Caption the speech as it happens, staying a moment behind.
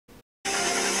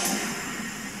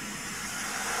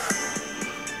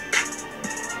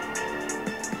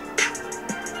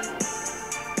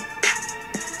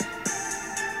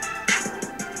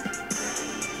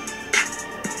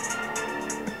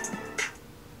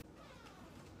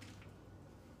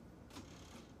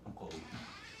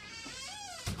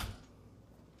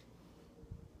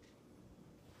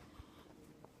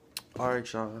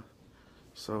Alright, y'all.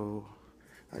 So,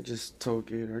 I just told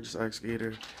Gator, I just asked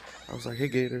Gator, I was like, hey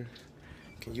Gator,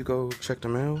 can you go check the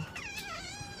mail?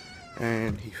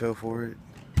 And he fell for it,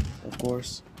 of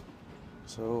course.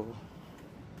 So,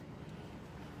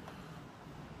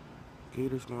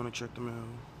 Gator's going to check the mail.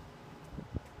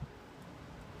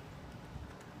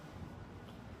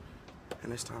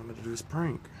 And it's time to do this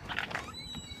prank.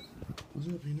 What's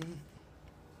up, Peanut?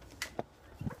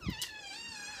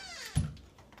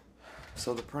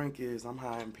 So the prank is I'm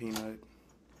hiding Peanut,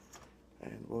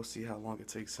 and we'll see how long it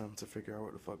takes him to figure out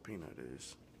where the fuck Peanut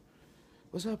is.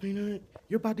 What's up, Peanut?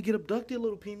 You're about to get abducted,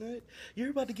 little Peanut. You're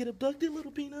about to get abducted,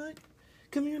 little Peanut.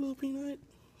 Come here, little Peanut.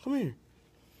 Come here.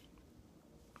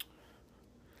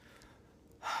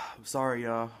 I'm sorry,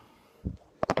 y'all.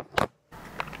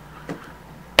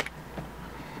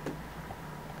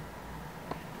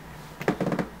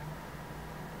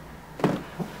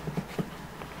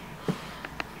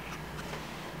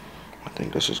 I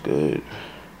think this is good.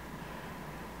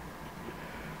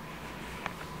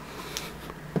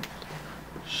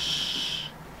 Shh.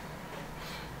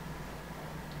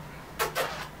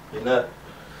 Peanut.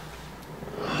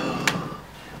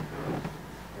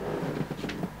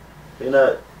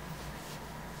 Peanut.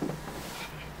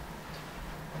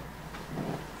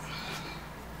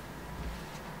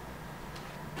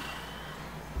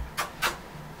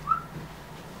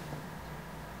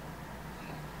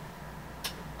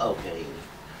 Okay.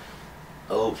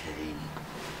 Okay.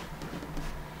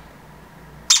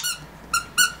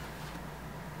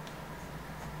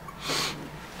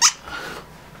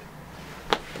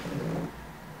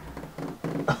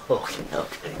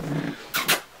 Okay.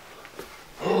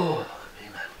 Oh,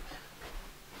 Peanut.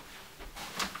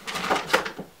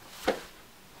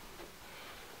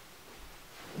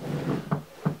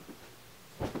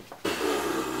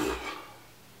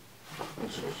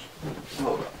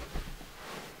 Hold up.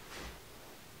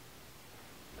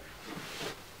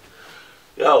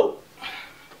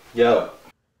 Yo.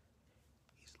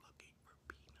 He's looking for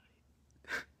Peanut.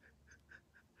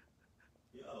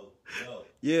 Yo.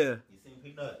 Yeah. You seen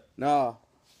Peanut? Nah.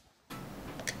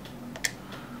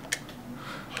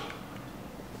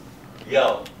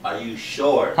 Yo, are you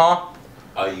sure? Huh?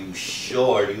 Are you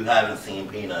sure you haven't seen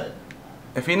Peanut?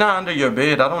 If he not under your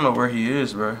bed, I don't know where he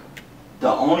is, bro.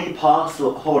 The only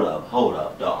possible, hold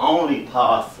up. The only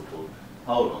possible,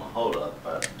 hold up,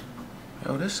 bro.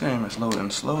 Yo, this game is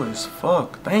loading slow as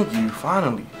fuck. Thank you,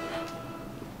 finally.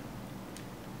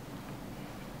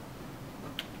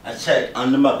 I checked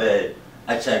under my bed.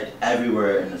 I checked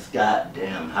everywhere in this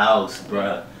goddamn house,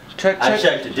 bruh. I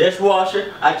checked the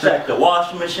dishwasher. I checked the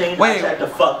washing machine. Wait. I checked the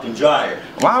fucking dryer.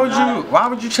 Why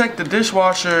would you check the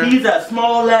dishwasher? He's a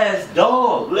small ass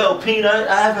dog, little Peanut.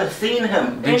 I haven't seen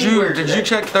him. Did you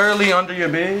check thoroughly under your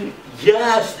bed?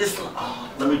 Yes.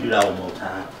 Let me do that one more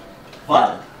time.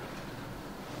 Fuck.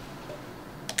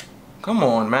 Come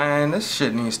on, man. This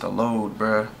shit needs to load,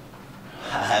 bruh.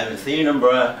 I haven't seen him,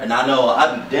 bruh. And I know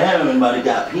I'd be damn if anybody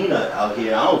got Peanut out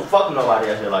here. I don't fuck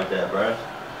nobody out here like that, bruh.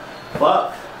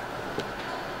 Fuck.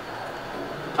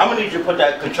 I'm gonna need you to put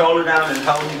that controller down and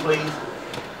hold me, please.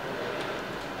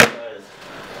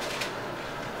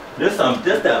 This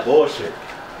that bullshit.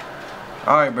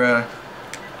 Alright, bruh.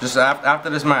 Just after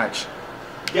this match.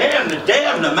 Damn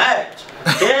the match.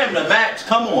 Damn the match.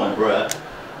 Come on, bruh.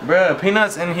 Bruh,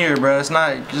 Peanut's in here, bruh. It's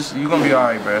not just you gonna be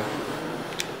alright, bruh.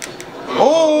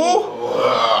 Oh!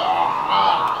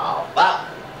 Fuck.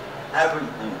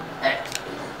 Everything.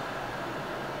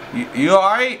 You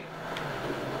alright?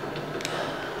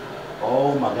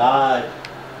 Oh my god.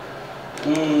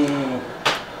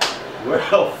 Where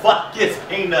the fuck is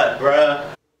Peanut,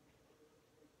 bruh?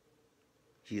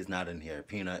 He is not in here.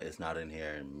 Peanut is not in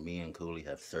here. And me and KOOLLEE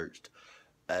have searched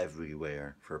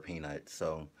everywhere for Peanut.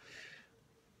 So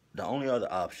the only other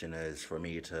option is for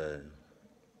me to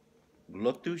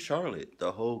look through Charlotte,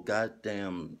 the whole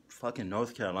goddamn fucking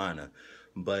North Carolina.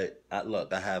 But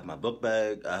look, I have my book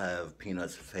bag. I have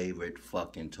Peanut's favorite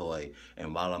fucking toy.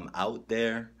 And while I'm out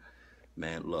there,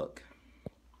 man, look,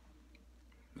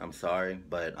 I'm sorry,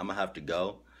 but I'm gonna have to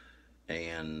go,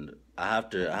 and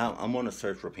I'm gonna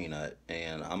search for Peanut,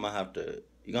 and you're gonna have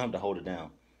to hold it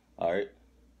down, all right?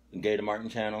 Gator Martin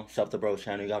channel, Sup Tho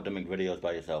channel, you have to make videos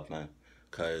by yourself, man,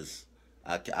 cause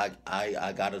I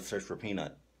gotta search for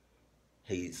Peanut.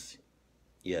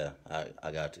 Yeah,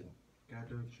 I got to. Gotta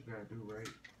do what you gotta do, right?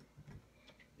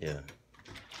 Yeah.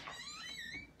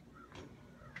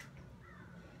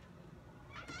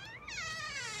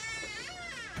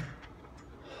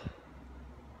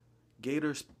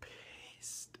 Gator's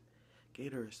pissed.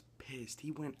 Gator is pissed.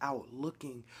 He went out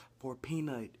looking for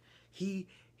Peanut. He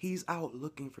He's out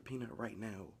looking for Peanut right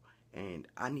now. And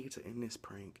I need to end this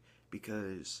prank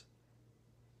because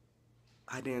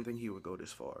I didn't think he would go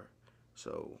this far.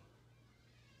 So...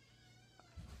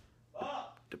 God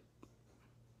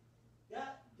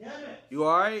damn it! You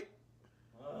alright?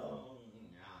 Oh,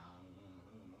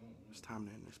 It's time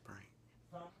to end this prank.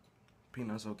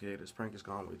 Peanut's okay. This prank has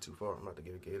gone way too far. I'm about to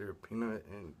get a Gator Peanut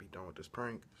and be done with this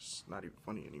prank. It's not even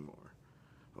funny anymore.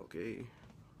 Okay.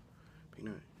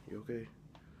 Peanut, you okay?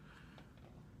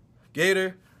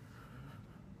 Gator.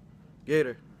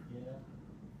 Gator. yeah.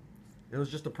 It was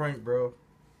just a prank, bro.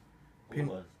 What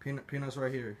was? Peanut's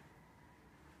right here.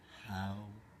 How?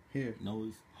 Here.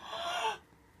 Noise.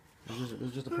 It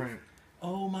was just a prank.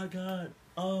 Oh my God.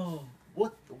 Oh.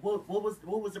 What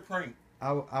was the prank?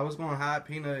 I was gonna hide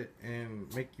Peanut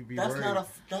and make you be worried. That's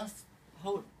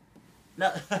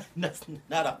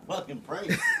not a fucking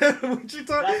prank. What you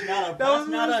talking? That's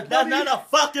not a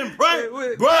fucking prank,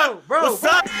 wait. bro. What's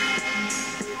up?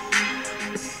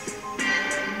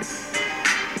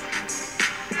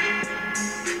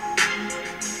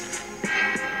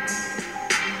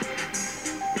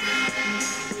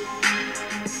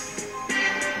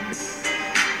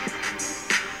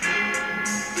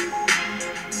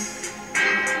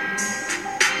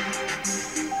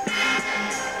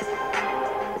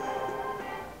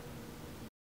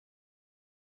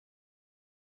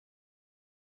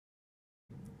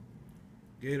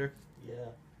 Gator, Yeah.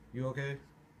 you okay?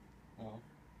 Oh.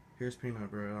 Here's Peanut,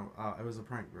 bro. It was a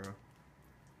prank, bro.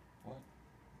 What?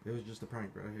 It was just a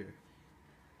prank, bro. Here.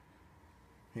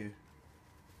 Here.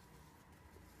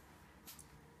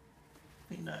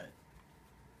 Peanut.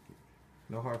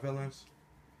 No hard feelings?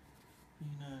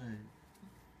 Peanut.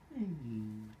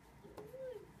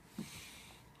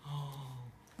 Oh,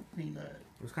 Peanut.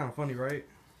 It was kind of funny, right?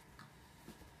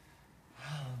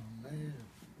 Oh, man.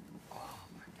 Oh,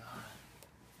 my God.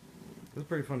 It was a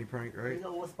pretty funny prank, right? You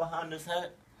know what's behind this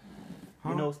hat? Huh?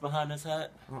 You know what's behind this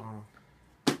hat?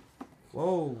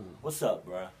 Whoa. What's up,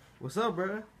 bruh? What's up,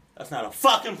 bro? That's not a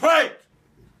fucking prank!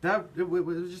 It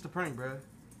was just a prank, bro.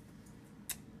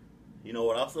 You know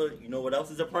what else? You know what else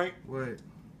is a prank? What?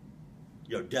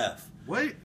 You're deaf. What?